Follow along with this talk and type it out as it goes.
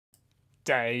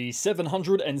Day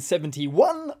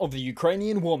 771 of the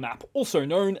Ukrainian War Map, also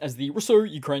known as the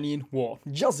Russo-Ukrainian War.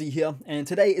 Juzzie here, and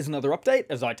today is another update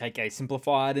as I take a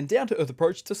simplified and down-to-earth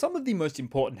approach to some of the most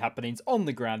important happenings on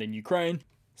the ground in Ukraine.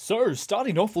 So,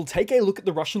 starting off, we'll take a look at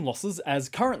the Russian losses, as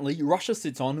currently Russia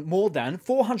sits on more than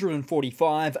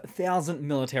 445,000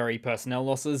 military personnel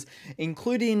losses,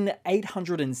 including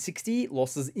 860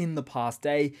 losses in the past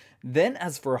day. Then,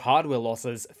 as for hardware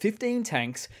losses, 15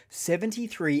 tanks,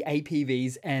 73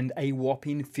 APVs, and a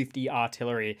whopping 50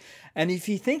 artillery. And if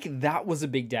you think that was a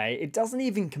big day, it doesn't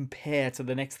even compare to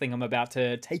the next thing I'm about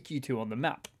to take you to on the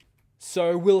map.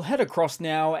 So we'll head across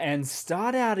now and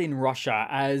start out in Russia,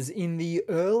 as in the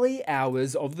early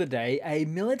hours of the day, a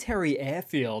military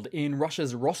airfield in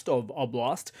Russia's Rostov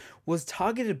Oblast was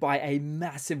targeted by a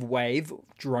massive wave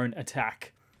drone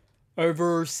attack.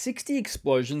 Over 60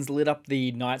 explosions lit up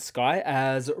the night sky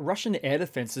as Russian air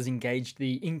defenses engaged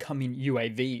the incoming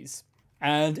UAVs.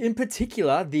 And in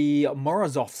particular, the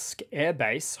Morozovsk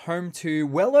airbase, home to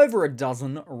well over a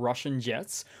dozen Russian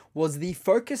jets, was the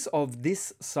focus of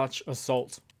this such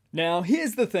assault. Now,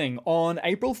 here's the thing. On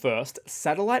April 1st,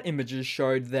 satellite images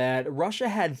showed that Russia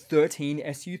had 13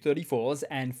 Su-34s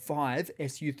and 5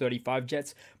 Su-35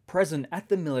 jets present at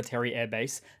the military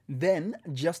airbase. Then,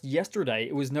 just yesterday,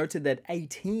 it was noted that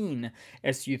 18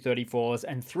 Su-34s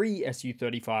and 3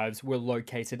 Su-35s were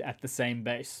located at the same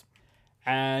base.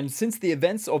 And since the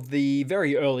events of the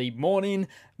very early morning,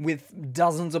 with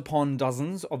dozens upon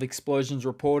dozens of explosions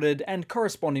reported and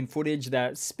corresponding footage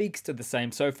that speaks to the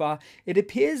same so far, it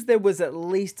appears there was at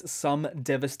least some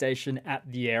devastation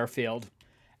at the airfield.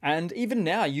 And even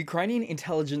now, Ukrainian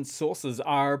intelligence sources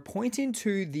are pointing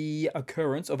to the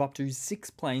occurrence of up to 6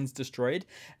 planes destroyed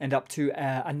and up to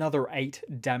another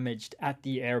 8 damaged at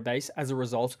the airbase as a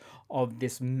result of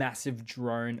this massive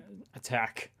drone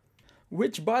attack.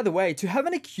 Which, by the way, to have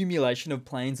an accumulation of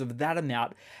planes of that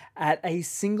amount at a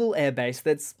single airbase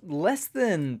that's less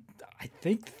than, I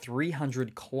think,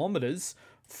 300 kilometers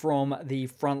from the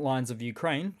front lines of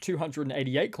Ukraine,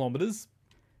 288 kilometers,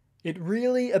 it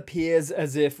really appears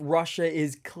as if Russia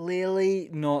is clearly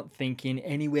not thinking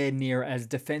anywhere near as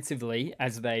defensively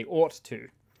as they ought to.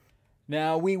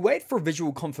 Now, we wait for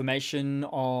visual confirmation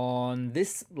on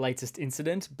this latest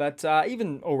incident, but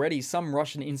even already some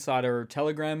Russian insider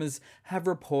telegrammers have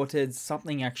reported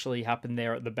something actually happened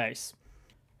there at the base.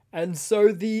 And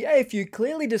so the AFU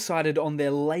clearly decided on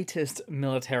their latest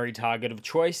military target of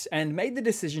choice and made the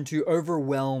decision to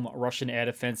overwhelm Russian air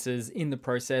defenses in the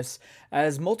process,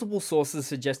 as multiple sources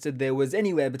suggested there was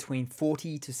anywhere between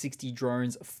 40 to 60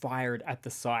 drones fired at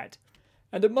the site.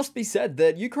 And it must be said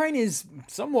that Ukraine is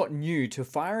somewhat new to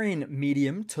firing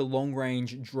medium to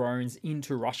long-range drones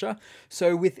into Russia,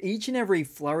 so with each and every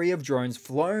flurry of drones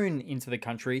flown into the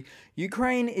country,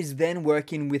 Ukraine is then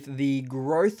working with the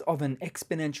growth of an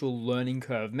exponential learning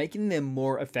curve, making them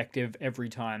more effective every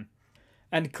time.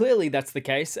 And clearly that's the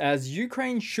case, as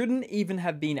Ukraine shouldn't even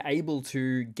have been able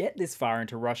to get this far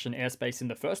into Russian airspace in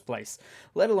the first place,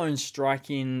 let alone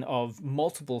striking of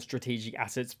multiple strategic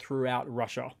assets throughout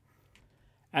Russia.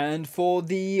 And for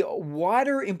the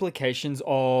wider implications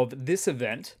of this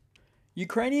event,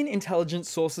 Ukrainian intelligence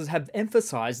sources have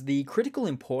emphasized the critical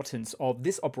importance of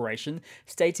this operation,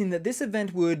 stating that this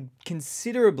event would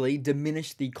considerably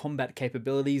diminish the combat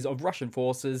capabilities of Russian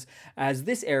forces, as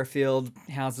this airfield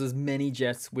houses many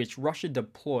jets which Russia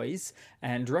deploys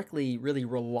and directly really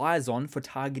relies on for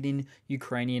targeting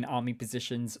Ukrainian army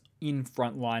positions in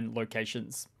frontline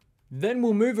locations. Then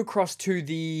we'll move across to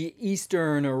the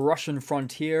eastern Russian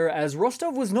frontier, as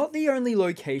Rostov was not the only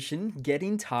location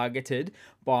getting targeted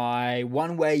by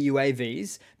one-way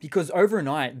UAVs, because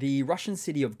overnight the Russian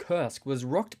city of Kursk was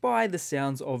rocked by the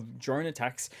sounds of drone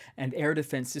attacks and air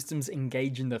defense systems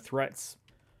engaging the threats.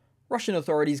 Russian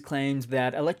authorities claimed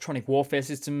that electronic warfare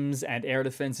systems and air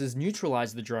defenses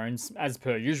neutralized the drones, as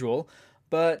per usual,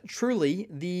 but truly,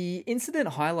 the incident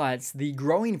highlights the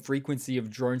growing frequency of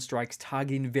drone strikes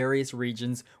targeting various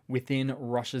regions within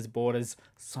Russia's borders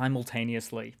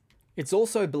simultaneously. It's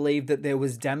also believed that there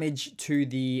was damage to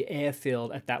the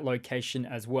airfield at that location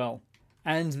as well.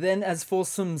 And then as for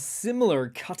some similar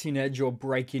cutting edge or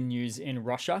break-in news in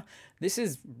Russia, this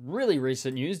is really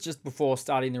recent news just before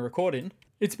starting the recording.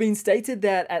 It's been stated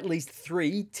that at least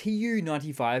 3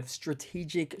 Tu-95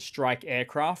 strategic strike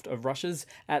aircraft of Russia's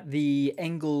at the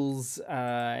Engels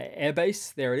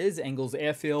airbase, there it is, Engels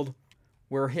airfield,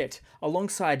 were hit,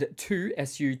 alongside 2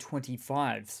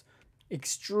 Su-25s.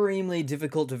 Extremely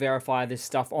difficult to verify this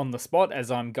stuff on the spot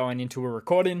as I'm going into a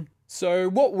recording. So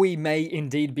what we may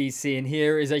indeed be seeing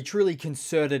here is a truly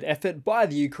concerted effort by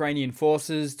the Ukrainian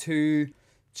forces to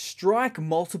strike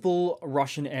multiple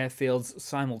Russian airfields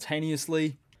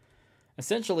simultaneously,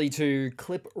 essentially to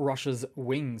clip Russia's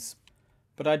wings.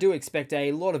 But I do expect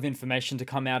a lot of information to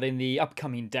come out in the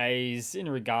upcoming days in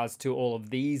regards to all of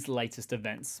these latest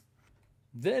events.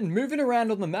 Then moving around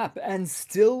on the map and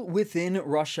still within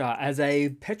Russia, as a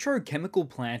petrochemical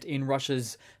plant in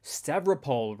Russia's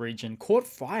Stavropol region caught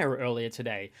fire earlier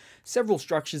today. Several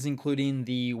structures including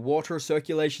the water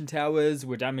circulation towers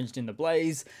were damaged in the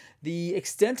blaze. The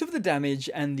extent of the damage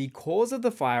and the cause of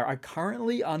the fire are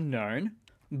currently unknown,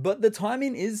 but the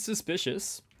timing is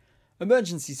suspicious.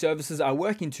 Emergency services are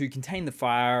working to contain the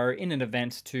fire in an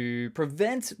event to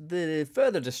prevent the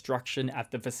further destruction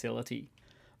at the facility.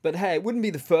 But hey, it wouldn't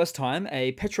be the first time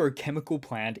a petrochemical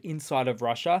plant inside of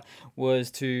Russia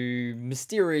was to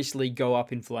mysteriously go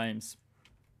up in flames.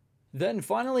 Then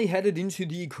finally headed into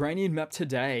the Ukrainian map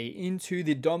today, into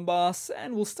the Donbass,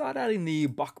 and we'll start out in the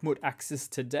Bakhmut axis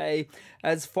today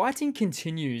as fighting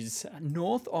continues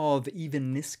north of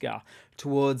Ivaniska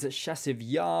towards Chasiv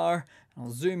Yar. I'll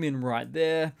zoom in right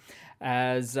there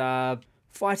as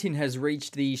fighting has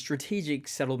reached the strategic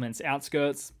settlement's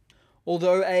outskirts.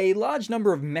 Although a large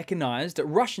number of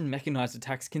Russian mechanized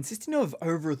attacks consisting of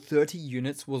over 30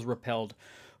 units was repelled.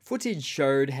 Footage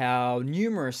showed how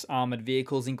numerous armored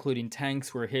vehicles, including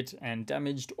tanks, were hit and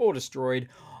damaged or destroyed,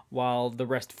 while the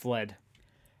rest fled.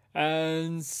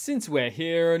 And since we're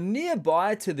here,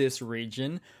 nearby to this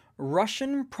region,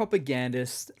 Russian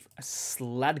propagandist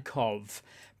Sladkov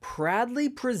proudly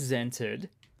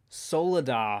presented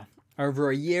Soledar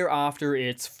over a year after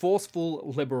its forceful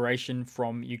liberation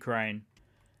from Ukraine,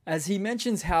 as he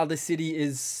mentions how the city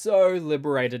is so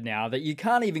liberated now that you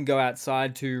can't even go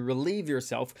outside to relieve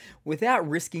yourself without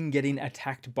risking getting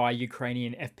attacked by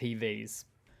Ukrainian FPVs.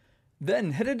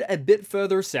 Then headed a bit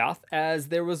further south, as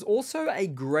there was also a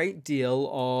great deal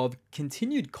of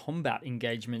continued combat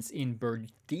engagements in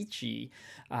Berdichi,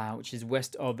 which is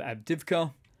west of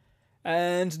Avdiivka.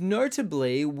 And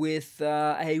notably with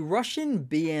a Russian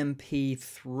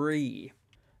BMP-3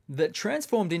 that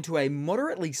transformed into a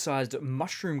moderately sized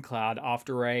mushroom cloud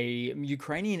after a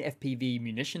Ukrainian FPV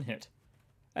munition hit.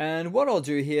 And what I'll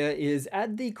do here is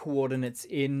add the coordinates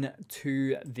in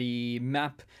to the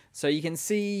map so you can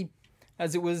see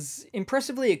as it was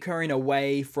impressively occurring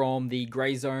away from the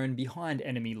grey zone behind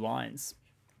enemy lines.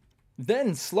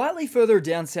 Then, slightly further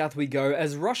down south we go,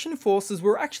 as Russian forces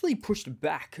were actually pushed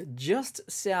back just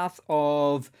south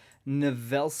of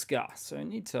Novelska. So I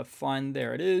need to find,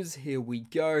 there it is, here we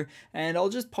go. And I'll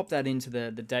just pop that into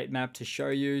the date map to show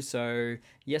you. So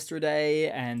yesterday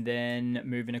and then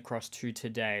moving across to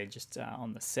today, just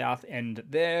on the south end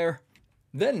there.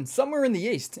 Then, somewhere in the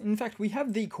east, in fact, we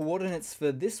have the coordinates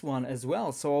for this one as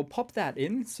well. So I'll pop that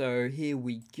in. So here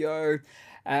we go.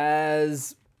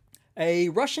 As a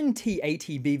Russian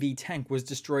T-80 BV tank was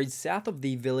destroyed south of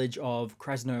the village of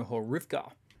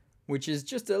Krasnohorivka, which is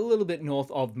just a little bit north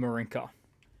of Marinka.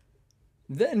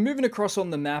 Then moving across on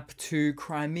the map to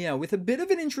Crimea with a bit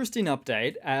of an interesting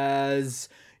update, as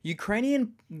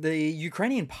the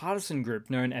Ukrainian partisan group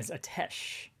known as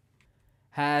Atesh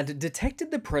had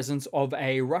detected the presence of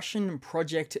a Russian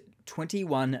Project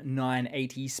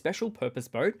 21980 special purpose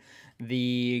boat,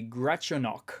 the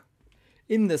Grachonok,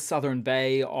 in the southern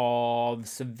bay of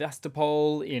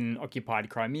Sevastopol in occupied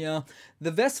Crimea.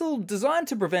 The vessel, designed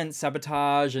to prevent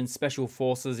sabotage and special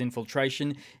forces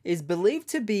infiltration, is believed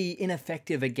to be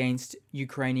ineffective against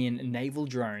Ukrainian naval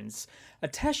drones.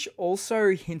 Atesh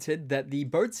also hinted that the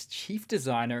boat's chief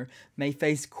designer may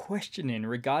face questioning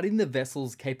regarding the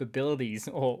vessel's capabilities,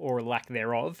 or lack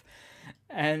thereof.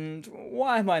 And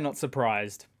why am I not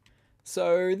surprised?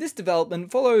 So this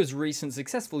development follows recent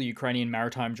successful Ukrainian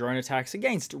maritime drone attacks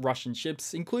against Russian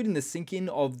ships, including the sinking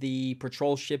of the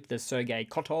patrol ship the Sergei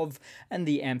Kotov and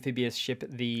the amphibious ship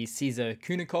the Caesar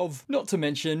Kunikov, not to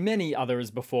mention many others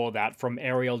before that from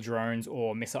aerial drones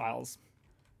or missiles.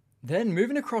 Then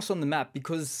moving across on the map,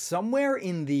 because somewhere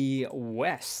in the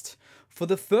west, for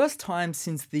the first time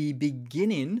since the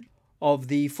beginning of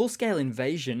the full-scale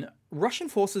invasion, Russian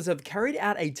forces have carried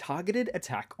out a targeted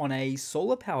attack on a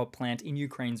solar power plant in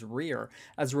Ukraine's rear,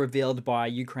 as revealed by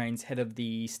Ukraine's head of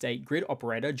the state grid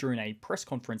operator during a press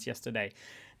conference yesterday.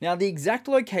 Now, the exact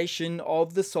location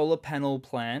of the solar panel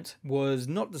plant was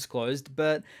not disclosed,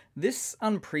 but this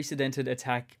unprecedented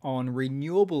attack on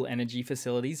renewable energy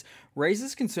facilities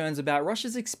raises concerns about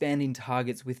Russia's expanding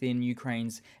targets within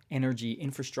Ukraine's energy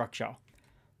infrastructure.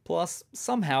 Plus,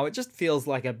 somehow it just feels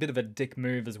like a bit of a dick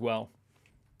move as well.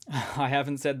 I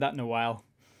haven't said that in a while.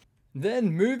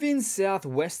 Then moving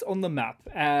southwest on the map,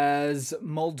 as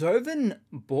Moldovan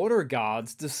border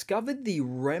guards discovered the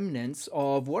remnants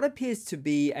of what appears to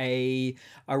be a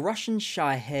Russian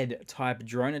Shahed type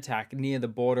drone attack near the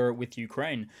border with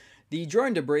Ukraine. The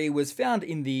drone debris was found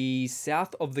in the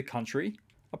south of the country,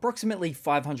 approximately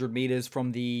 500 meters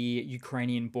from the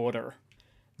Ukrainian border.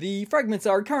 The fragments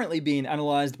are currently being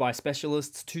analysed by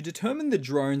specialists to determine the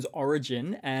drone's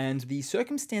origin and the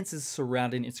circumstances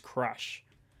surrounding its crash.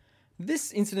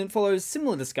 This incident follows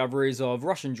similar discoveries of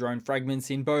Russian drone fragments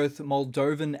in both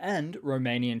Moldovan and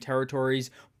Romanian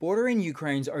territories bordering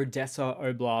Ukraine's Odessa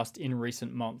Oblast in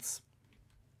recent months.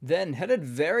 Then headed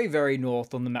very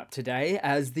north on the map today,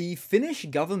 as the Finnish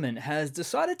government has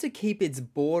decided to keep its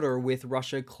border with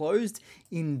Russia closed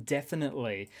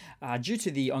indefinitely due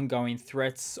to the ongoing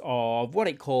threats of what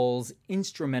it calls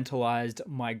instrumentalized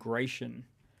migration.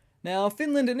 Now,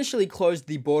 Finland initially closed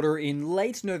the border in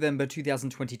late November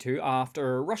 2022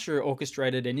 after Russia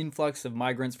orchestrated an influx of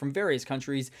migrants from various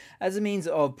countries as a means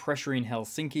of pressuring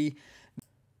Helsinki.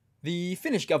 The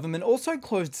Finnish government also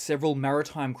closed several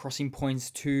maritime crossing points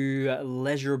to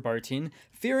leisure boating,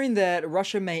 fearing that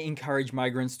Russia may encourage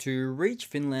migrants to reach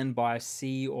Finland by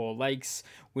sea or lakes,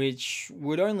 which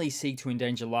would only seek to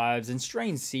endanger lives and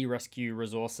strain sea rescue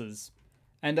resources.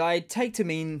 And I take to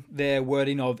mean their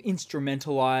wording of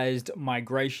instrumentalized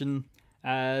migration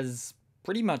as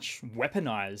pretty much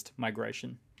weaponized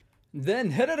migration. Then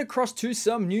headed across to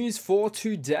some news for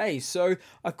today. So,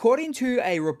 according to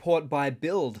a report by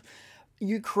Build,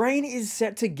 Ukraine is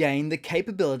set to gain the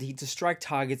capability to strike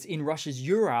targets in Russia's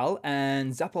Ural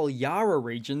and Zapolyara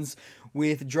regions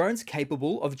with drones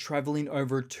capable of traveling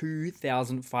over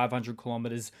 2,500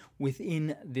 kilometers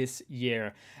within this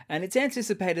year. And it's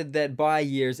anticipated that by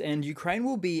year's end, Ukraine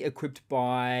will be equipped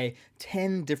by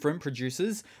 10 different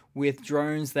producers with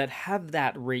drones that have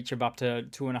that reach of up to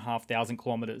 2,500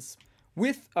 kilometers,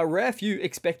 with a rare few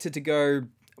expected to go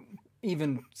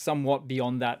even somewhat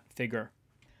beyond that figure.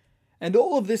 And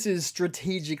all of this is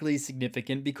strategically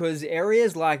significant because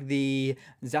areas like the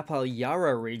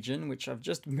Zapolyara region, which I've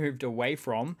just moved away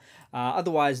from,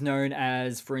 otherwise known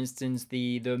as, for instance,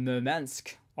 the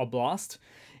Murmansk Oblast,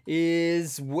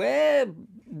 is where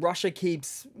Russia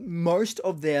keeps most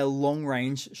of their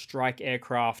long-range strike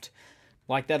aircraft,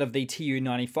 like that of the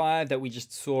Tu-95 that we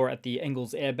just saw at the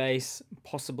Engels Air Base,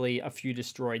 possibly a few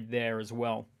destroyed there as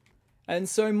well. And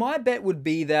so my bet would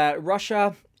be that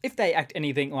Russia, if they act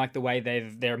anything like the way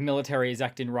their military is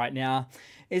acting right now,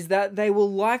 is that they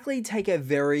will likely take a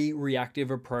very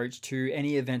reactive approach to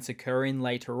any events occurring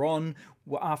later on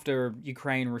after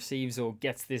Ukraine receives or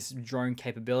gets this drone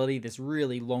capability, this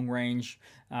really long-range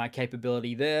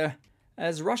capability there,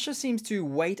 as Russia seems to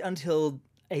wait until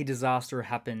a disaster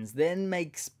happens, then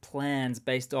makes plans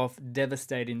based off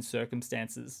devastating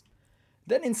circumstances.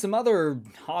 Then in some other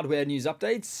hardware news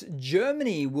updates,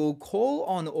 Germany will call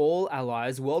on all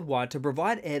allies worldwide to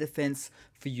provide air defense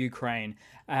for Ukraine,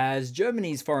 as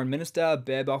Germany's Foreign Minister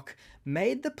Baerbock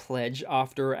made the pledge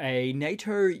after a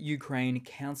NATO-Ukraine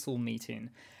Council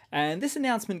meeting. And this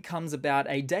announcement comes about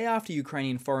a day after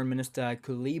Ukrainian Foreign Minister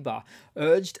Kuleba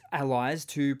urged allies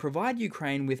to provide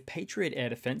Ukraine with Patriot air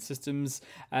defense systems,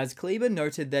 as Kuleba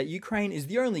noted that Ukraine is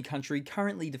the only country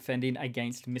currently defending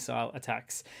against missile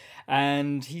attacks.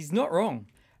 And he's not wrong.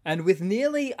 And with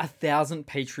nearly 1,000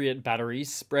 Patriot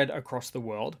batteries spread across the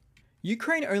world,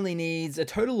 Ukraine only needs a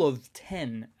total of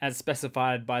 10, as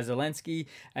specified by Zelensky,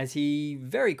 as he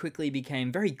very quickly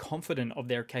became very confident of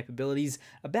their capabilities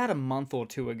about a month or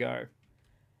two ago.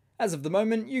 As of the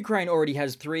moment, Ukraine already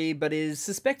has 3, but is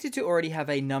suspected to already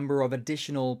have a number of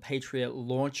additional Patriot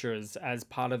launchers as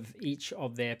part of each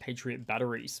of their Patriot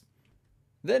batteries.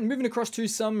 Then moving across to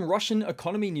some Russian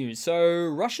economy news. So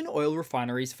Russian oil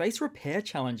refineries face repair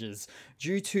challenges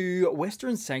due to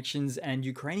Western sanctions and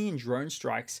Ukrainian drone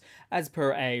strikes, as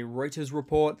per a Reuters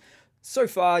report. So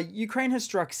far, Ukraine has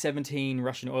struck 17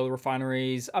 Russian oil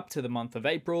refineries up to the month of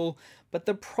April, but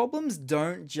the problems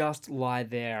don't just lie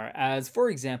there, as for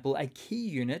example, a key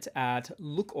unit at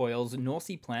Lukoil's North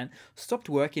Sea plant stopped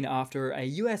working after a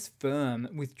US firm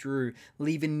withdrew,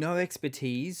 leaving no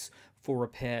expertise for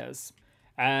repairs.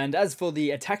 And as for the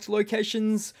attacked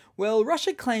locations, well,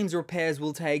 Russia claims repairs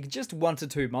will take just 1 to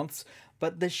 2 months,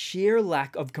 but the sheer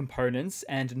lack of components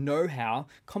and know-how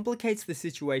complicates the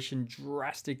situation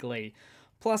drastically.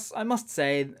 Plus, I must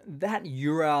say, that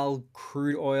Ural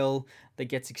crude oil that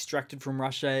gets extracted from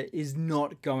Russia is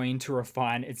not going to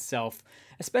refine itself,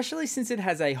 especially since it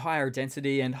has a higher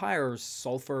density and higher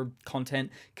sulfur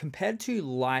content compared to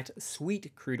light,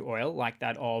 sweet crude oil like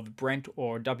that of Brent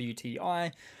or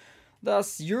WTI.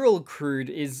 Thus, Ural crude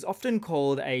is often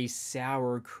called a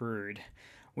sour crude,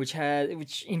 which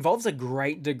involves a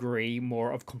great degree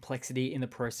more of complexity in the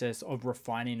process of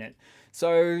refining it.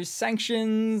 So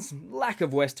sanctions, lack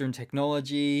of Western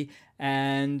technology,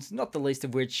 and not the least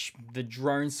of which the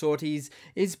drone sorties,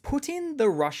 is putting the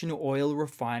Russian oil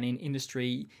refining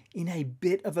industry in a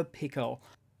bit of a pickle.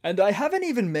 And I haven't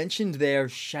even mentioned their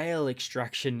shale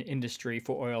extraction industry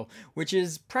for oil, which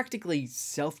is practically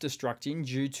self-destructing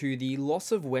due to the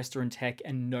loss of Western tech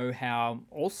and know-how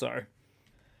also.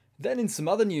 Then in some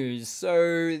other news,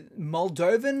 so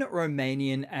Moldovan,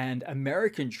 Romanian and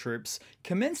American troops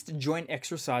commenced joint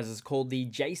exercises called the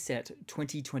JSET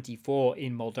 2024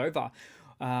 in Moldova,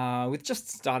 with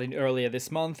just starting earlier this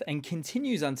month and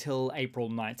continues until April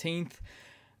 19th.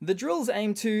 The drills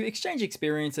aim to exchange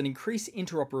experience and increase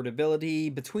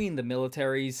interoperability between the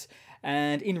militaries,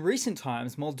 and in recent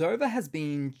times, Moldova has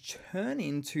been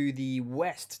turning to the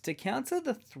west to counter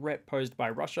the threat posed by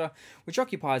Russia, which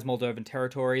occupies Moldovan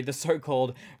territory, the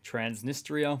so-called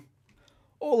Transnistria,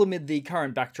 all amid the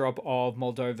current backdrop of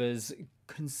Moldova's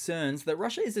concerns that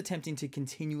Russia is attempting to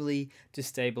continually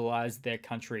destabilize their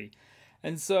country.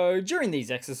 And so, during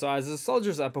these exercises,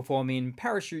 soldiers are performing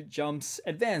parachute jumps,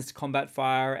 advanced combat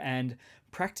fire, and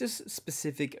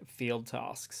practice-specific field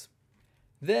tasks.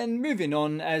 Then moving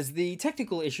on, as the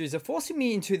technical issues are forcing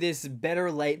me into this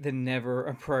better late than never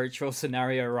approach or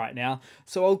scenario right now,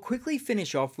 so I'll quickly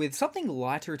finish off with something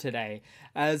lighter today,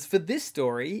 as for this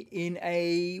story, in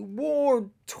a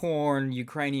war-torn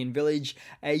Ukrainian village,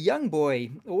 a young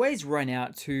boy always ran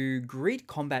out to greet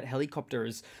combat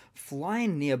helicopters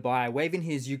flying nearby, waving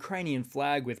his Ukrainian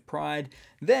flag with pride.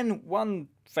 Then, one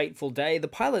fateful day, the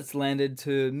pilots landed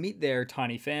to meet their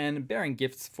tiny fan, bearing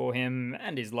gifts for him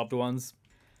and his loved ones.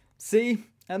 See,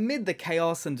 amid the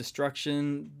chaos and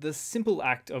destruction, the simple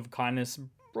act of kindness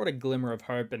brought a glimmer of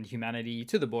hope and humanity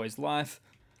to the boy's life.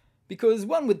 Because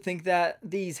one would think that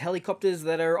these helicopters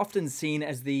that are often seen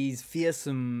as these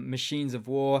fearsome machines of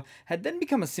war had then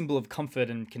become a symbol of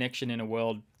comfort and connection in a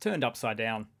world turned upside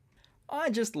down. I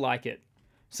just like it.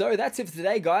 So that's it for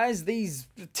today, guys. These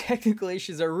technical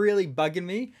issues are really bugging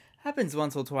me. Happens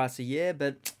once or twice a year,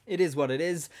 but it is what it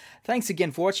is. Thanks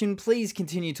again for watching. Please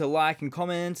continue to like and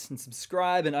comment and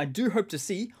subscribe, and I do hope to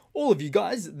see all of you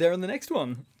guys there in the next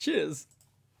one. Cheers!